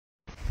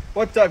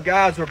What's up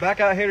guys, we're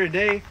back out here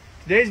today.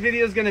 Today's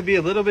video is going to be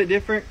a little bit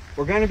different.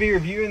 We're going to be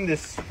reviewing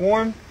this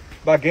Swarm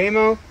by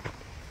Gamo.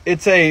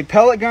 It's a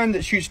pellet gun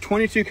that shoots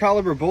 22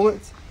 caliber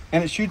bullets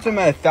and it shoots them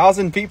at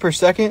 1,000 feet per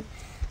second.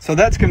 So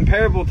that's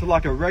comparable to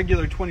like a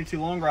regular 22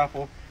 long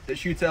rifle that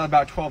shoots at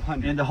about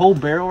 1,200. And the whole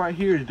barrel right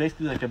here is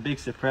basically like a big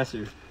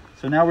suppressor.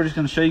 So now we're just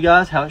going to show you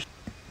guys how it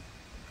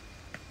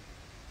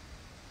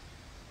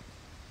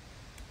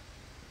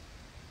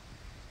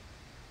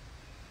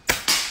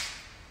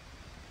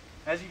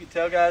As you can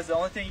tell guys, the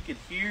only thing you can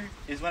hear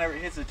is whenever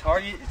it hits the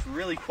target. It's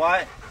really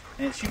quiet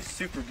and it shoots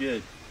super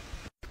good.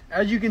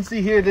 As you can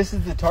see here, this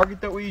is the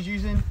target that we're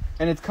using,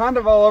 and it's kind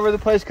of all over the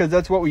place because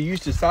that's what we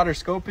used to solder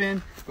scope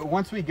in. But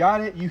once we got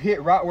it, you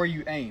hit right where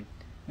you aim.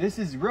 This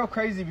is real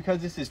crazy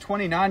because this is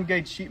 29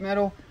 gauge sheet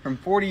metal from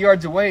 40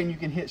 yards away, and you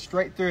can hit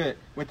straight through it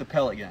with the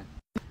pellet gun.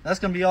 That's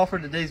going to be all for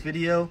today's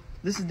video.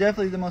 This is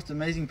definitely the most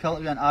amazing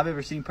pellet gun I've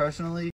ever seen personally.